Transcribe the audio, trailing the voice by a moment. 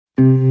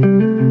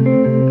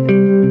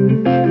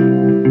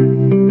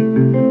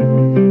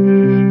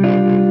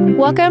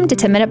Welcome to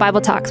 10-Minute Bible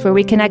Talks, where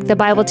we connect the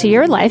Bible to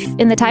your life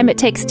in the time it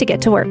takes to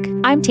get to work.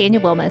 I'm Tanya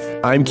Wilmoth.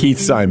 I'm Keith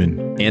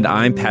Simon. And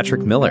I'm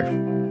Patrick Miller.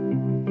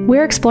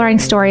 We're exploring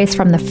stories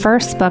from the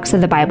first books of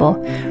the Bible.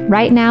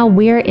 Right now,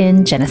 we're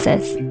in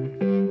Genesis.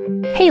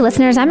 Hey,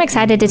 listeners, I'm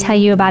excited to tell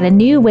you about a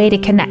new way to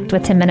connect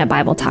with 10-Minute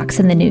Bible Talks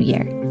in the new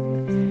year.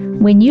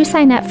 When you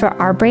sign up for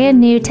our brand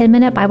new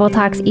 10-Minute Bible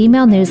Talks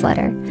email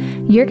newsletter,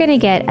 you're going to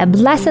get a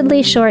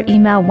blessedly short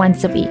email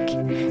once a week.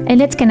 And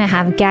it's going to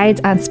have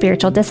guides on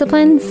spiritual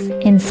disciplines,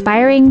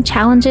 inspiring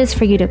challenges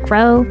for you to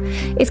grow.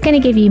 It's going to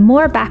give you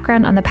more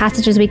background on the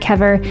passages we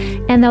cover,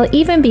 and there'll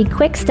even be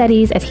quick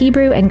studies of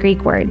Hebrew and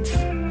Greek words.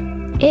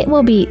 It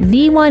will be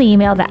the one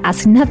email that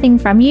asks nothing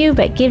from you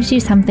but gives you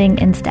something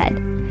instead.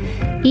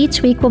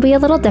 Each week will be a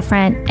little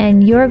different,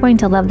 and you're going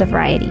to love the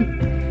variety.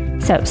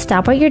 So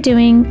stop what you're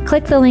doing,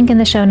 click the link in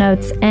the show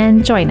notes,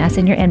 and join us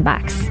in your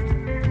inbox.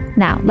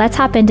 Now, let's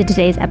hop into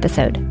today's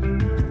episode.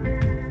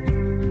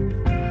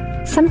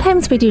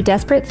 Sometimes we do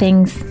desperate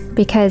things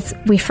because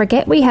we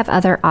forget we have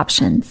other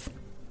options.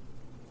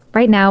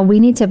 Right now,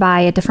 we need to buy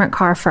a different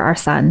car for our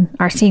son,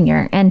 our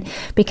senior, and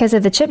because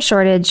of the chip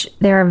shortage,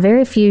 there are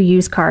very few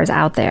used cars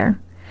out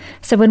there.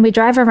 So when we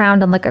drive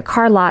around and look at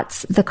car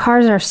lots, the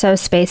cars are so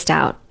spaced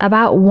out,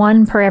 about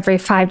one per every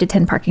 5 to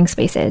 10 parking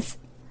spaces.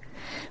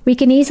 We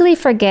can easily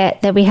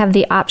forget that we have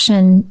the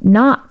option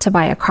not to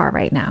buy a car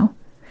right now,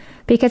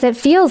 because it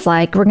feels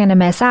like we're going to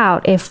miss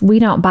out if we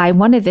don't buy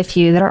one of the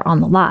few that are on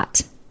the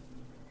lot.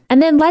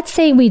 And then let's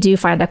say we do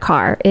find a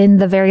car in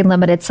the very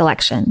limited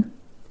selection.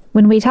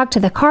 When we talk to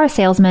the car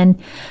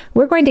salesman,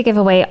 we're going to give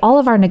away all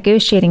of our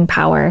negotiating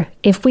power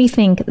if we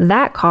think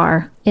that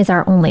car is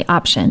our only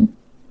option.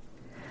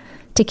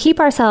 To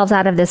keep ourselves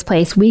out of this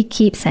place, we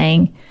keep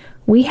saying,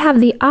 we have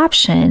the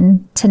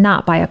option to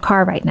not buy a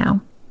car right now.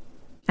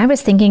 I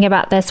was thinking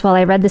about this while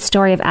I read the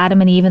story of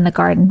Adam and Eve in the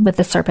garden with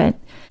the serpent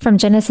from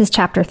Genesis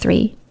chapter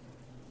 3.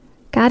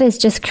 God has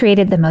just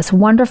created the most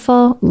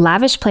wonderful,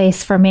 lavish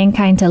place for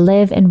mankind to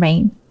live and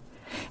reign.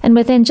 And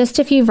within just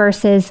a few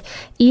verses,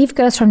 Eve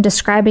goes from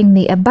describing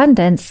the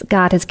abundance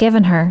God has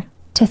given her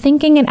to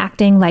thinking and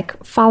acting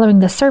like following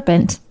the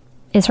serpent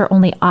is her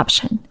only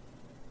option.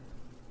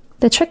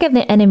 The trick of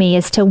the enemy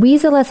is to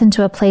weasel us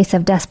into a place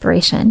of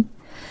desperation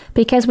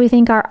because we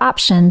think our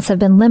options have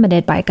been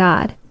limited by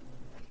God.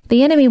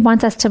 The enemy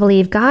wants us to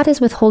believe God is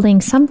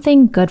withholding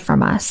something good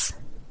from us.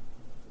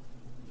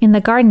 In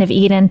the Garden of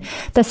Eden,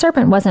 the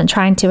serpent wasn't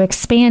trying to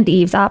expand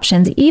Eve's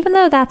options, even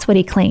though that's what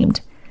he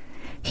claimed.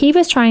 He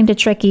was trying to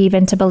trick Eve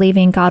into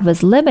believing God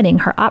was limiting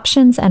her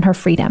options and her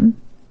freedom.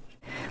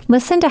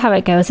 Listen to how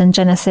it goes in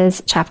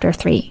Genesis chapter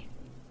 3.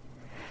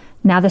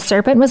 Now the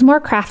serpent was more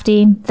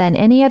crafty than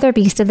any other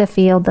beast of the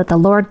field that the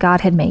Lord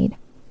God had made.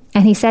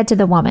 And he said to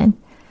the woman,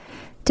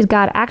 "Did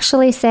God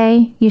actually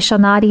say, 'You shall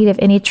not eat of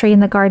any tree in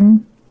the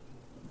garden'?"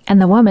 And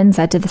the woman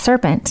said to the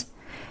serpent,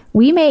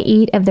 "We may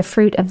eat of the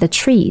fruit of the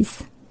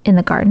trees in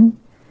the garden,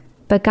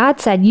 but God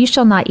said, 'You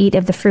shall not eat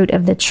of the fruit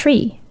of the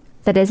tree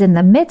that is in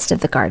the midst of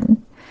the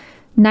garden,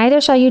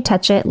 neither shall you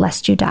touch it,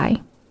 lest you die.'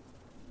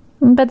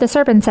 But the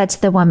serpent said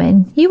to the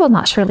woman, 'You will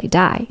not surely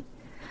die.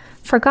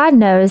 For God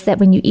knows that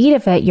when you eat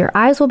of it, your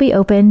eyes will be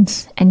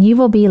opened, and you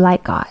will be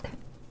like God.'"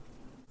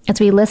 As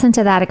we listen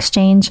to that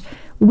exchange,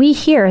 we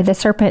hear the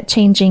serpent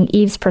changing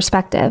Eve's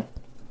perspective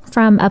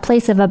from a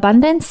place of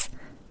abundance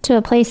to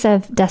a place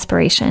of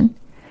desperation.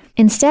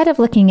 Instead of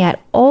looking at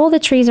all the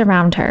trees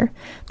around her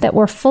that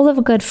were full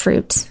of good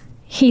fruit,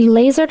 he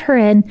lasered her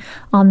in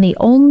on the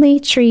only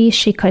tree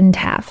she couldn't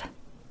have.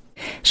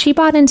 She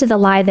bought into the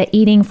lie that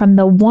eating from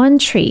the one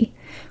tree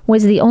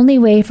was the only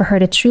way for her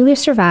to truly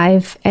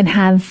survive and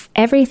have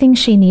everything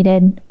she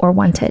needed or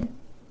wanted.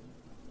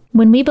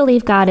 When we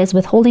believe God is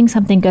withholding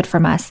something good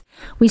from us,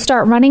 we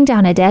start running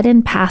down a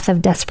dead-end path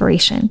of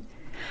desperation,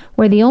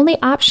 where the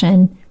only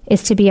option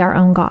is to be our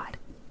own God.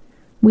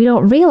 We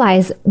don't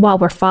realize while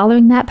we're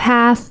following that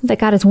path that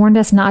God has warned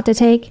us not to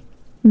take,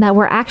 that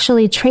we're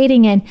actually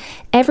trading in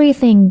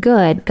everything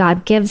good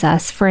God gives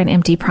us for an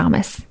empty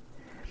promise.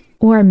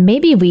 Or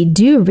maybe we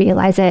do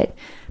realize it,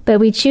 but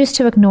we choose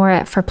to ignore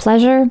it for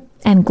pleasure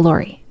and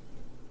glory.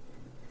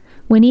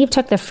 When Eve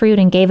took the fruit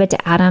and gave it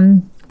to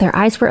Adam, their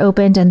eyes were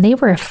opened and they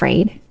were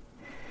afraid.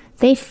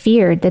 They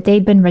feared that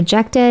they'd been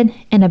rejected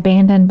and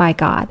abandoned by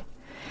God.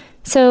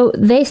 So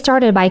they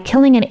started by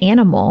killing an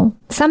animal,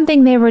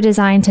 something they were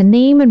designed to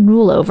name and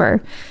rule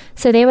over,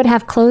 so they would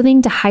have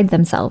clothing to hide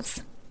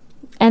themselves.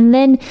 And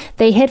then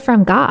they hid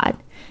from God,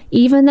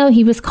 even though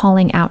he was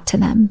calling out to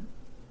them.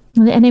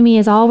 The enemy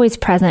is always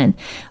present,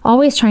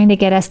 always trying to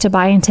get us to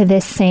buy into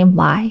this same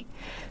lie,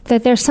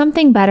 that there's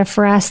something better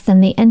for us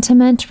than the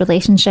intimate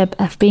relationship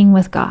of being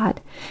with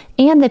God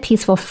and the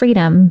peaceful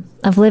freedom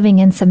of living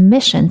in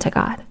submission to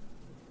God.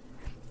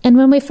 And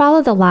when we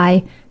follow the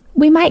lie,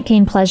 we might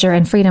gain pleasure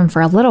and freedom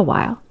for a little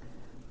while,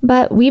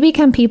 but we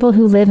become people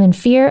who live in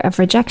fear of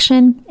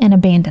rejection and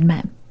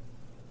abandonment.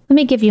 Let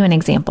me give you an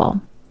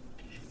example.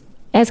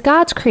 As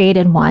God's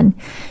created one,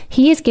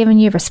 he has given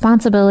you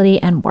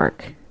responsibility and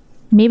work.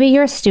 Maybe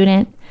you're a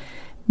student,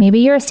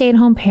 Maybe you're a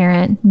stay-at-home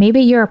parent. Maybe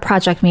you're a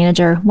project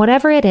manager.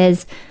 Whatever it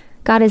is,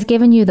 God has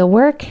given you the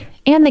work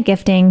and the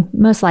gifting,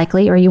 most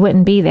likely, or you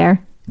wouldn't be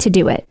there, to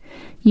do it.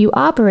 You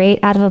operate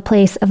out of a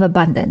place of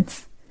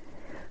abundance.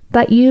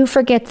 But you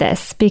forget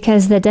this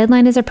because the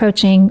deadline is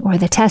approaching, or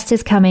the test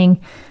is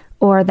coming,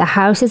 or the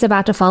house is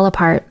about to fall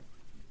apart,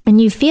 and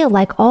you feel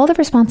like all the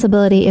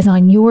responsibility is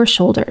on your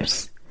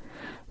shoulders.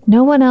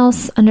 No one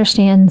else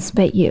understands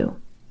but you.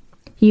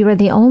 You are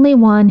the only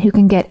one who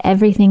can get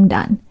everything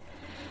done.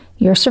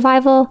 Your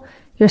survival,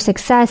 your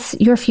success,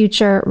 your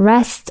future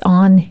rests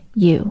on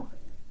you.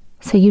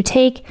 So you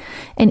take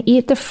and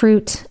eat the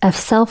fruit of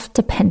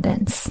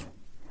self-dependence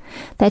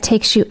that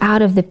takes you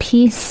out of the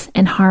peace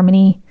and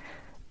harmony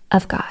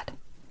of God.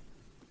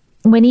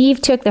 When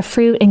Eve took the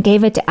fruit and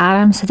gave it to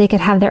Adam so they could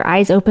have their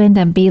eyes opened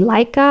and be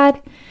like God,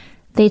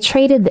 they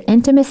traded the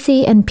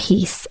intimacy and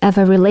peace of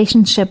a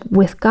relationship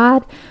with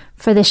God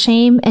for the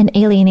shame and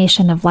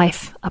alienation of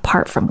life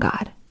apart from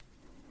God.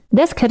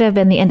 This could have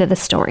been the end of the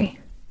story,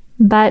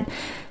 but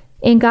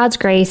in God's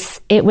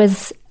grace, it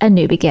was a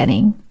new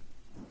beginning.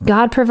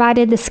 God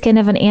provided the skin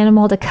of an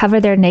animal to cover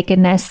their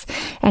nakedness,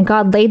 and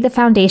God laid the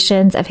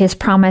foundations of his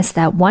promise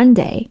that one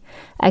day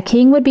a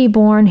king would be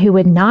born who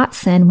would not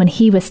sin when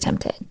he was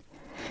tempted.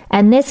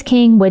 And this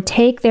king would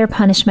take their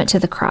punishment to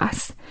the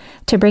cross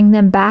to bring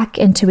them back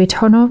into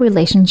eternal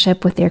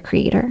relationship with their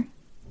Creator.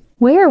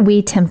 Where are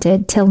we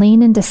tempted to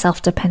lean into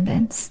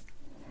self-dependence?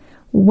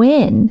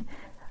 When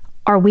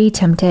are we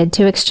tempted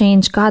to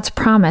exchange God's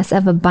promise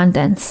of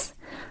abundance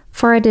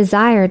for a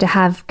desire to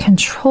have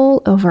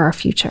control over our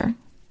future?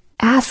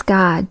 Ask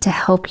God to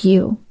help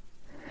you.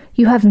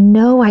 You have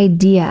no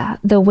idea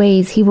the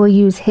ways he will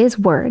use his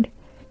word,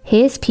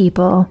 his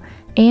people,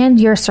 and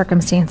your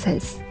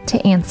circumstances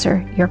to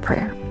answer your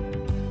prayer.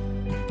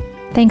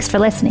 Thanks for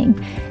listening.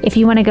 If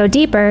you want to go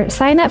deeper,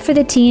 sign up for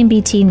the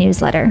TNBT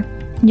newsletter.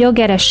 You'll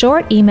get a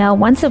short email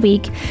once a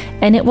week,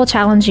 and it will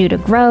challenge you to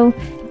grow,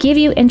 give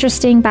you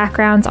interesting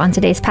backgrounds on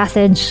today's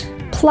passage,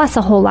 plus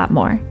a whole lot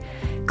more.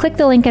 Click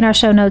the link in our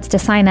show notes to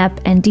sign up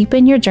and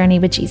deepen your journey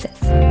with Jesus.